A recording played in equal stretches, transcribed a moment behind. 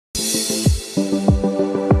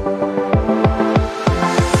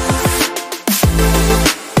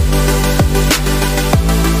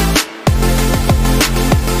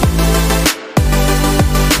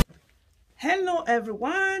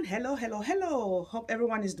everyone. Hello. Hope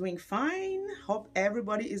everyone is doing fine. Hope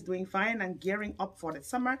everybody is doing fine and gearing up for the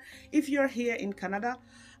summer if you're here in Canada.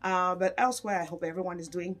 But elsewhere, I hope everyone is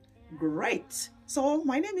doing great. So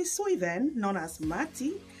my name is Suiven, known as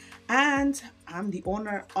Matty, and I'm the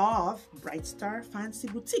owner of Bright Star Fancy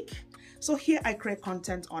Boutique. So here I create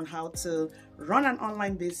content on how to run an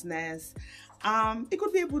online business. It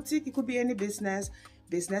could be a boutique, it could be any business.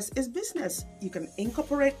 Business is business. You can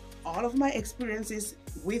incorporate all of my experiences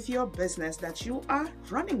with your business that you are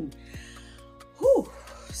running. Whew.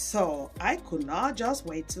 So I could not just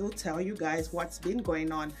wait to tell you guys what's been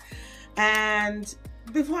going on. And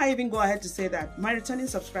before I even go ahead to say that, my returning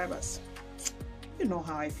subscribers, you know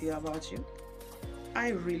how I feel about you. I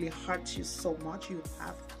really hurt you so much, you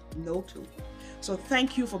have no clue. So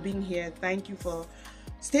thank you for being here. Thank you for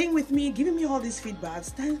staying with me, giving me all these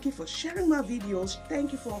feedbacks. Thank you for sharing my videos.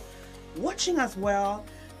 Thank you for watching as well.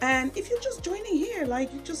 And if you're just joining here,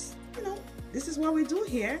 like this is what we do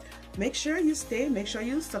here. Make sure you stay, make sure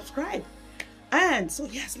you subscribe. And so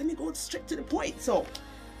yes, let me go straight to the point. So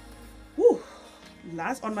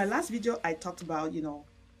on my last video, I talked about,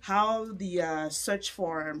 how the search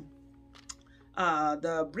for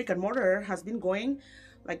the brick and mortar has been going,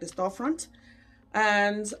 like the storefront.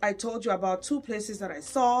 And I told you about two places that I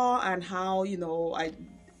saw and how, I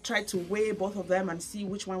tried to weigh both of them and see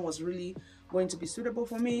which one was really going to be suitable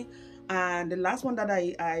for me. And the last one that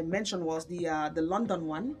I mentioned was the London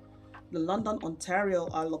one, the London, Ontario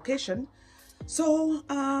location. So,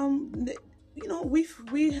 we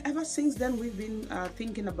ever since then, we've been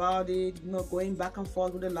thinking about it, going back and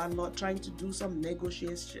forth with the landlord, trying to do some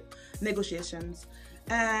negotiations.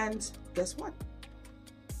 And guess what?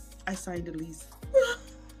 I signed the lease.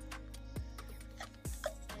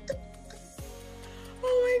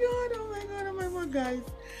 Oh my god, guys.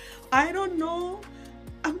 I don't know.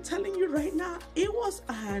 I'm telling you right now, it was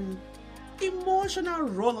an emotional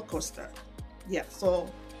roller coaster. Yeah,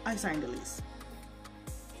 so I signed the lease.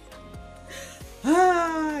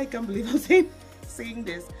 I can't believe I'm saying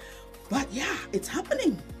this. But yeah, it's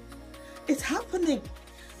happening. It's happening.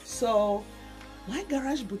 So my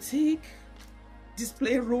garage boutique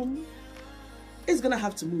display room is gonna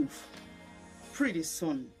have to move pretty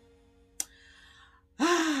soon.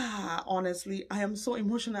 Honestly, I am so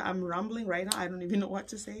emotional. I'm rambling right now. I don't even know what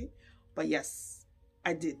to say. But yes,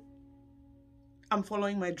 I did. I'm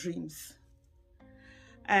following my dreams.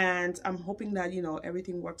 And I'm hoping that,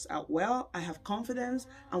 everything works out well. I have confidence,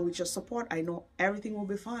 and with your support, I know everything will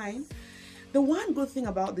be fine. The one good thing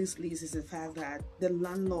about this lease is the fact that the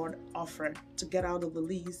landlord offered to get out of the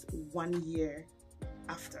lease 1 year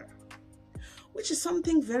after, which is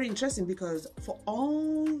something very interesting, because for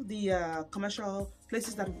all the commercial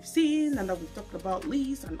places that we've seen and that we've talked about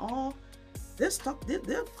lease and all, they're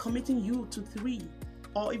committing you to 3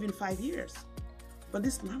 or even 5 years. But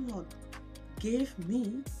this landlord gave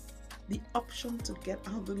me the option to get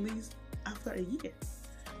out of the lease after a year.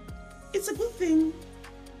 It's a good thing,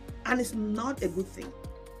 and it's not a good thing.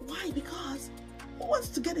 Why? Because who wants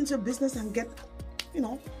to get into a business and get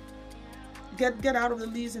out of the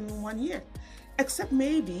lease in 1 year? Except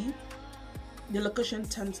maybe the location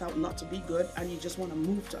turns out not to be good and you just want to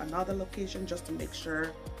move to another location just to make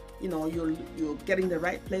sure you're getting the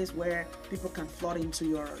right place where people can flood into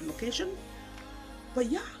your location. But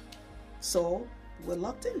yeah, so we're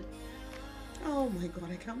locked in. Oh my god,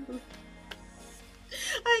 I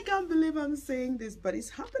can't believe I'm saying this, but it's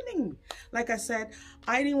happening. Like I said,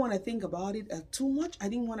 I didn't want to think about it too much. I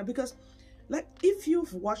didn't want to, because like, if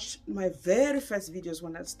you've watched my very first videos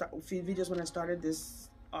when I started this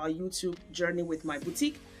YouTube journey with my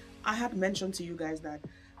boutique, I had mentioned to you guys that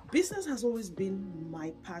business has always been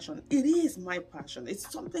my passion. It is my passion. It's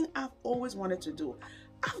something I've always wanted to do.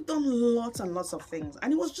 I've done lots and lots of things,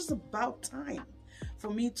 and it was just about time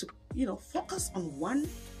for me to, focus on one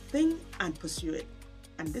thing and pursue it.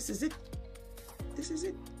 And this is it. This is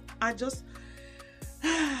it. I just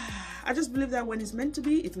believe that when it's meant to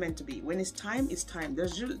be, it's meant to be. When it's time, it's time.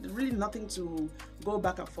 There's really nothing to go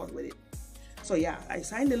back and forth with it. So yeah, I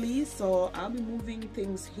signed the lease, so I'll be moving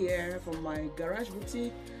things here from my garage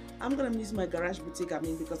boutique. I'm gonna miss my garage boutique,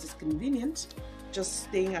 because it's convenient, just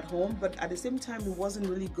staying at home. But at the same time, it wasn't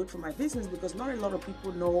really good for my business, because not a lot of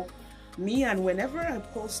people know me. And whenever I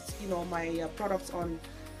post, my products on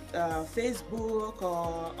Facebook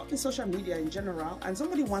or in social media in general, and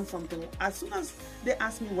somebody wants something, as soon as they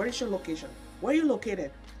ask me, where is your location, where are you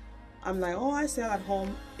located, I'm like, oh, I sell at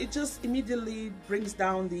home. It just immediately brings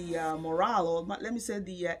down the morale, or let me say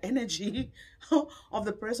the energy of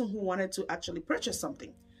the person who wanted to actually purchase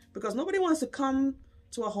something, because nobody wants to come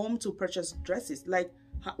to a home to purchase dresses. Like,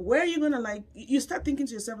 Where are you gonna, like, you start thinking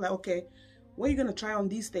to yourself like, okay, where are you gonna try on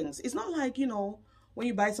these things? It's not like, you know, when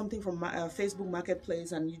you buy something from Facebook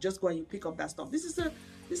Marketplace and you just go and you pick up that stuff. This is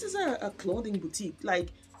a clothing boutique. Like,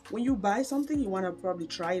 when you buy something, you want to probably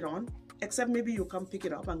try it on, except maybe you come pick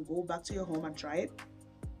it up and go back to your home and try it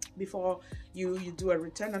before you do a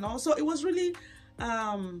return. And also, it was really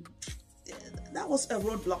that was a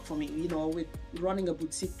roadblock for me, you know, with running a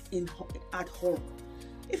boutique at home.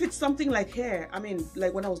 If it's something like hair, I mean,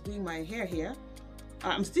 like when I was doing my hair here,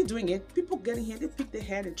 I'm still doing it. People getting here, they pick their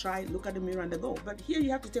hair, they try, look at the mirror and they go. But here you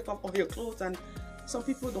have to take off all your clothes, and some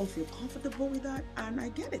people don't feel comfortable with that, and I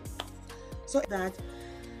get it. So that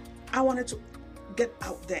I wanted to get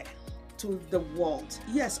out there to the world.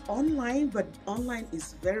 Yes, online, but online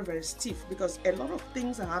is very, very stiff because a lot of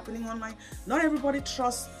things are happening online. Not everybody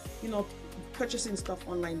trusts, you know, purchasing stuff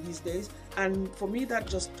online these days. And for me, that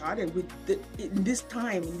just started with in this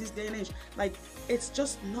time, in this day and age. Like, it's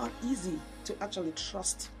just not easy to actually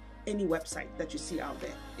trust any website that you see out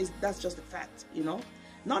there. That's just a fact, you know.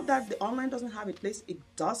 Not that the online doesn't have its place, it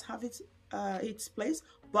does have its place,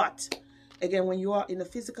 but again, when you are in a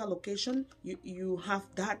physical location, you have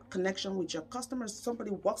that connection with your customers.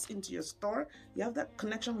 Somebody walks into your store, you have that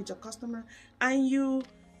connection with your customer, and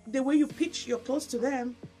the way you pitch your clothes to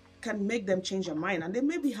them can make them change their mind, and they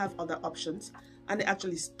maybe have other options, and they're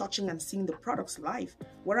actually touching and seeing the products live.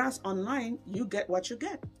 Whereas online, you get what you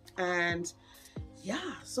get. And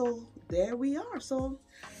yeah, so there we are. So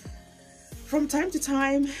from time to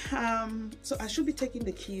time, so I should be taking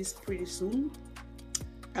the keys pretty soon.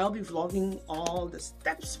 I'll be vlogging all the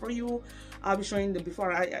steps for you. I'll be showing the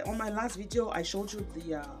before. On my last video, I showed you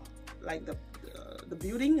the like the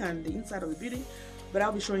building and the inside of the building, but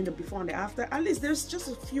I'll be showing the before and the after. At least there's just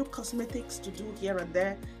a few cosmetics to do here and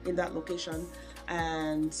there in that location.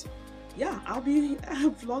 And yeah, I'll be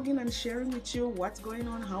vlogging and sharing with you what's going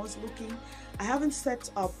on, how it's looking. I haven't set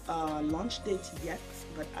up a launch date yet,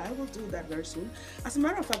 but I will do that very soon. As a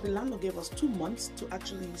matter of fact, the landlord gave us 2 months to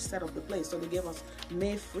actually set up the place. So they gave us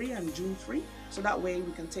May free and June free. So that way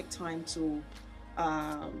we can take time to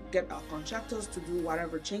get our contractors to do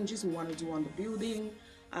whatever changes we want to do on the building.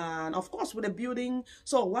 And of course, with a building,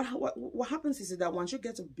 so what happens is that once you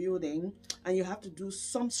get a building and you have to do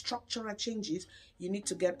some structural changes, you need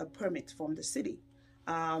to get a permit from the city.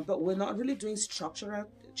 But we're not really doing structural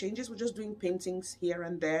changes. We're just doing paintings here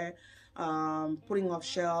and there, putting up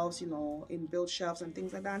shelves, you know, inbuilt shelves and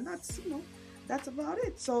things like that. And that's, you know, that's about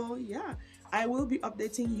it. So yeah, I will be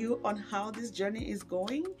updating you on how this journey is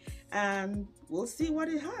going, and we'll see what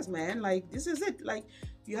it has, man. Like, this is it. Like,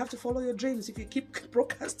 you have to follow your dreams. If you keep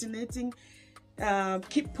procrastinating,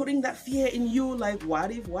 keep putting that fear in you, like,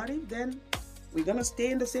 what if, then we're gonna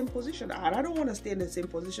stay in the same position. And I don't want to stay in the same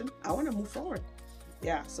position. I want to move forward.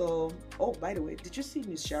 Yeah, so, oh, by the way, did you see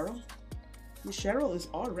Miss Cheryl? Miss Cheryl is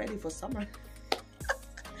all ready for summer.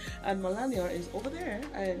 And Melania is over there,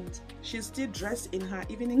 and she's still dressed in her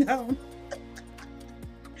evening gown.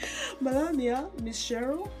 Melania, Miss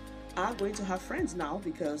Cheryl are going to have friends now,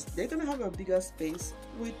 because they're going to have a bigger space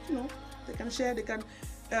with, you know, they can share, they can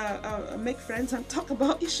make friends and talk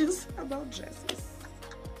about issues about dresses.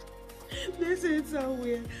 This is so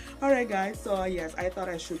weird. All right, guys, so yes, I thought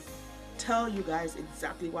I should tell you guys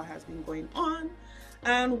exactly what has been going on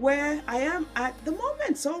and where I am at the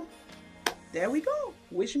moment. So there we go.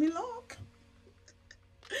 Wish me luck.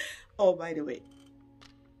 Oh, by the way,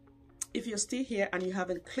 if you're still here and you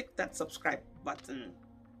haven't clicked that subscribe button,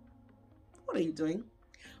 what are you doing?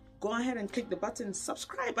 Go ahead and click the button,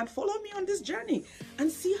 subscribe, and follow me on this journey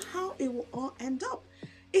and see how it will all end up.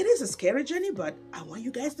 It is a scary journey, but I want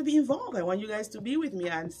you guys to be involved. I want you guys to be with me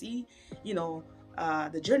and see, you know,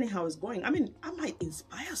 the journey, how it's going. I mean, I might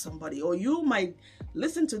inspire somebody, or you might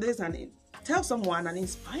listen to this and tell someone and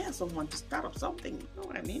inspire someone to start up something. You know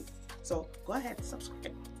what I mean? So go ahead,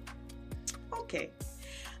 subscribe. Okay,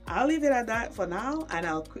 I'll leave it at that for now, and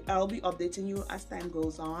I'll be updating you as time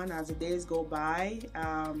goes on, as the days go by.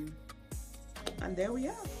 And there we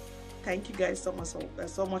are. Thank you guys so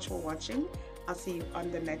much for watching. I'll see you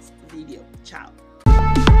on the next video. Ciao.